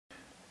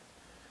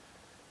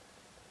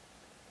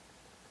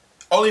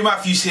Ollie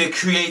Matthews here,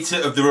 creator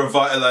of the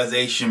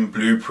Revitalization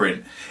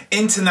Blueprint,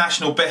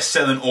 international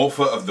best-selling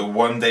author of the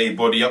One-Day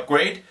Body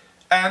Upgrade,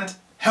 and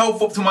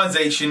health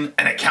optimization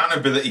and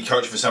accountability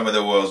coach for some of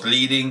the world's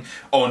leading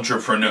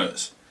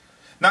entrepreneurs.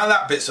 Now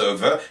that bit's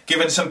over,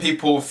 giving some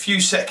people a few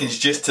seconds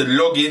just to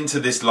log into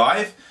this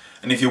live,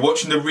 and if you're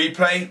watching the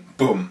replay,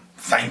 boom,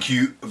 thank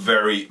you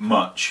very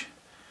much.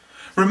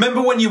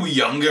 Remember when you were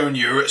younger and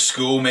you were at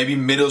school, maybe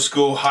middle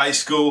school, high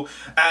school,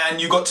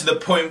 and you got to the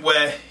point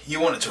where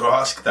you wanted to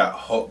ask that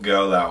hot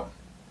girl out?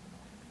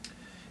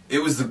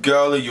 It was the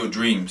girl of your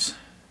dreams.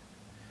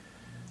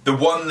 The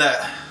one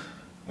that,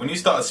 when you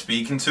started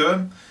speaking to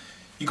him,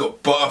 you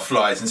got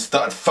butterflies and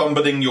started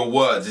fumbling your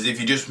words as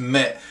if you just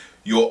met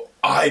your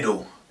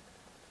idol.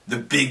 The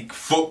big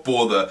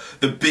footballer,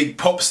 the big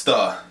pop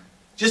star.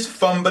 Just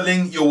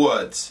fumbling your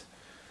words.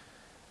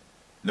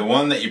 The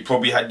one that you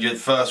probably had your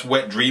first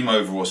wet dream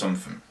over or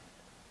something.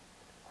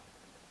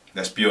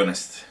 Let's be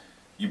honest,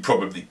 you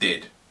probably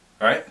did,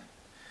 right?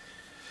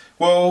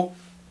 Well,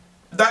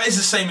 that is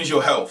the same as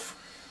your health.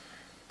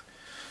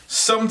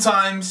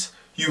 Sometimes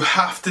you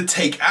have to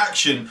take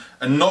action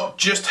and not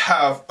just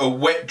have a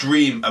wet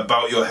dream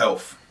about your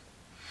health.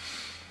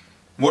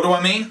 What do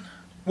I mean?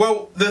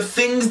 Well, the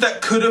things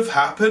that could have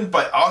happened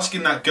by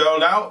asking that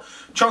girl out,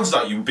 chances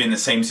are you would be in the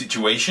same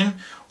situation,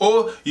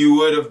 or you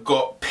would have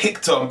got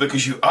picked on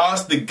because you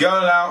asked the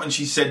girl out and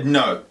she said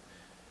no.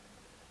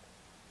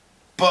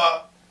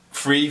 But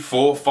 3,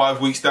 4,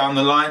 5 weeks down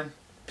the line,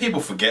 people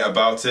forget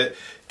about it.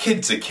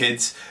 Kids are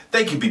kids.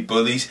 They can be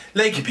bullies.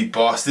 They can be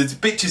bastards.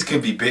 Bitches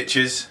can be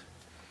bitches.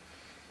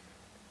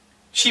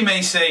 She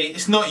may say,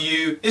 it's not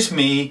you, it's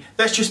me.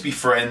 Let's just be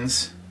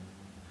friends.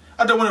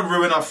 I don't want to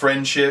ruin our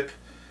friendship.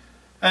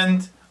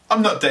 And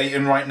I'm not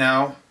dating right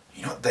now.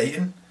 You're not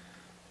dating?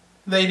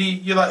 Lady,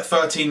 you're like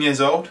 13 years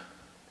old.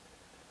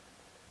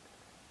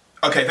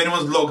 Okay, if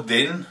anyone's logged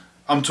in,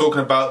 I'm talking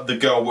about the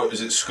girl what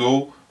was at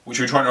school, which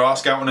you were trying to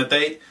ask out on a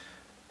date.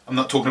 I'm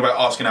not talking about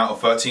asking out a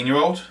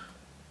 13-year-old.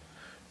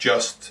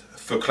 Just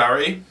for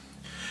clarity.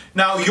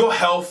 Now, your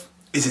health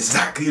is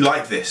exactly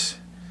like this.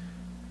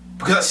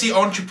 Because I see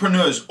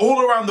entrepreneurs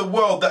all around the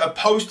world that are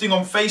posting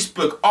on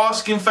Facebook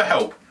asking for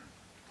help,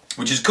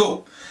 which is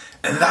cool.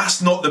 And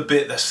that's not the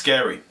bit that's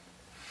scary.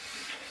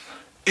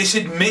 It's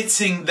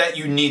admitting that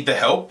you need the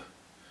help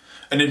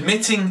and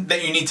admitting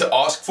that you need to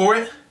ask for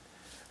it.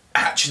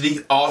 Actually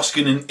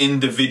asking an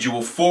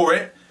individual for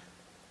it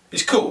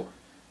is cool.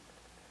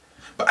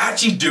 But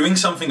actually doing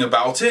something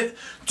about it,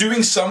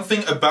 doing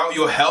something about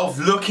your health,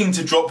 looking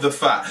to drop the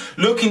fat,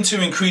 looking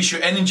to increase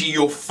your energy,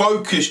 your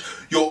focus,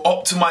 your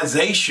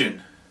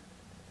optimization,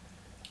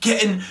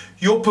 getting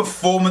your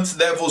performance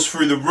levels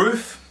through the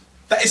roof,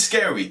 that is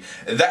scary.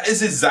 That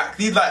is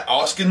exactly like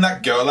asking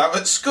that girl out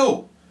at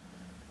school.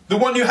 The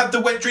one you had the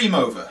wet dream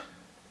over.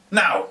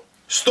 Now,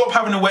 stop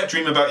having a wet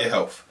dream about your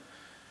health.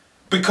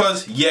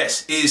 Because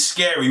yes, it is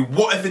scary.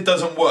 What if it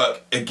doesn't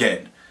work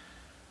again?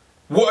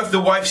 What if the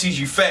wife sees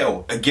you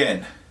fail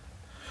again?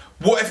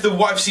 What if the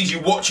wife sees you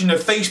watching a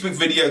Facebook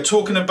video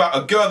talking about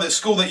a girl at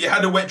school that you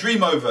had a wet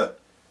dream over?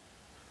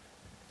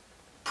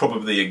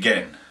 Probably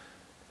again.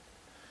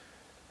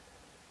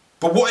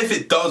 But what if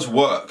it does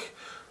work?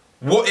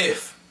 What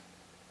if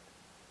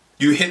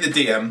you hit the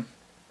DM,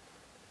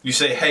 you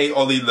say, hey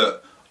Ollie,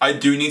 look, I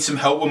do need some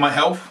help with my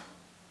health.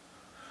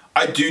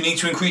 I do need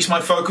to increase my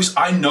focus.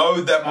 I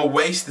know that my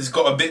waist has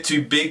got a bit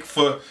too big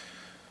for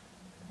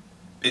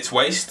its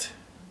waist.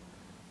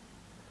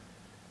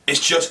 It's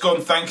just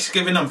gone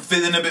Thanksgiving, I'm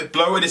feeling a bit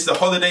bloated, it's the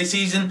holiday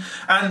season,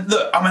 and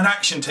look, I'm an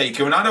action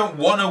taker and I don't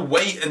want to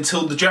wait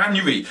until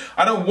January.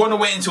 I don't want to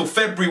wait until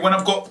February when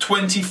I've got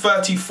 20,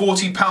 30,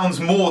 40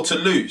 pounds more to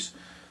lose.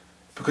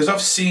 Because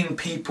I've seen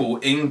people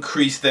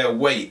increase their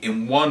weight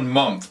in 1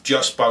 month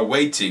just by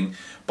waiting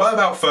by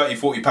about 30,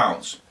 40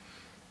 pounds.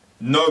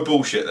 No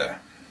bullshit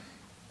there.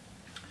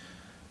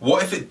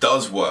 What if it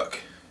does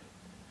work?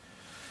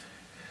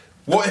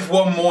 What if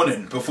one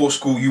morning before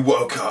school you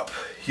woke up,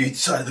 you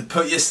decided to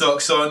put your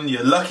socks on,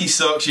 your lucky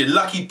socks, your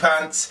lucky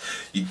pants,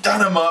 you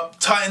done them up,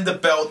 tightened the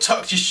belt,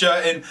 tucked your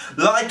shirt in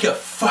like a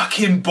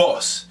fucking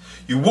boss.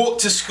 You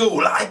walked to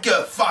school like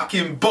a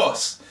fucking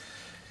boss.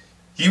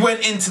 You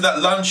went into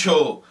that lunch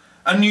hall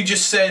and you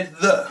just said,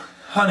 look,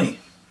 honey,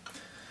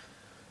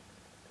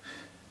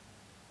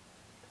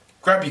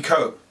 grab your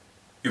coat.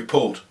 You've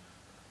pulled.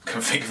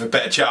 Can't think of a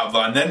better chat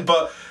line then,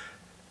 but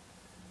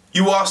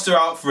you asked her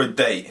out for a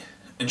date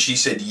and she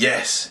said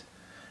yes.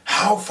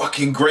 How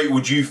fucking great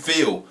would you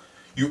feel?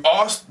 You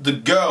asked the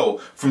girl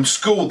from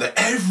school that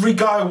every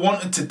guy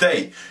wanted to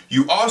date.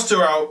 You asked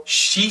her out,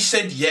 she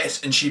said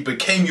yes, and she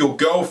became your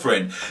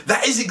girlfriend.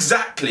 That is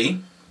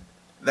exactly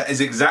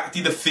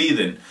the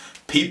feeling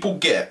people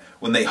get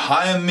when they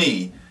hire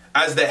me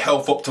as their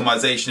health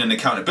optimization and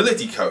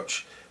accountability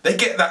coach. They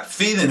get that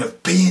feeling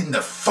of being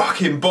the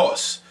fucking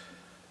boss.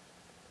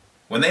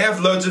 When they have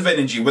loads of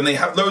energy, when they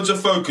have loads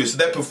of focus,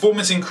 their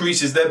performance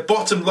increases, their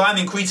bottom line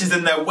increases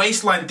and their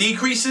waistline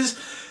decreases,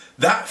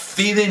 that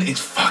feeling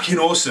is fucking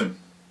awesome.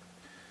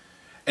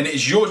 And it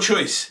is your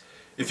choice.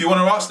 If you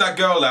want to ask that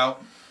girl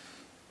out,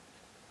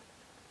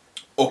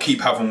 or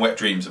keep having wet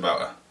dreams about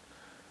her?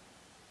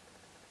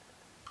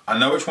 I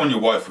know which one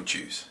your wife would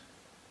choose.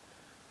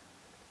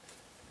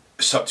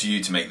 It's up to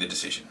you to make the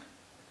decision,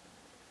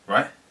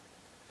 right?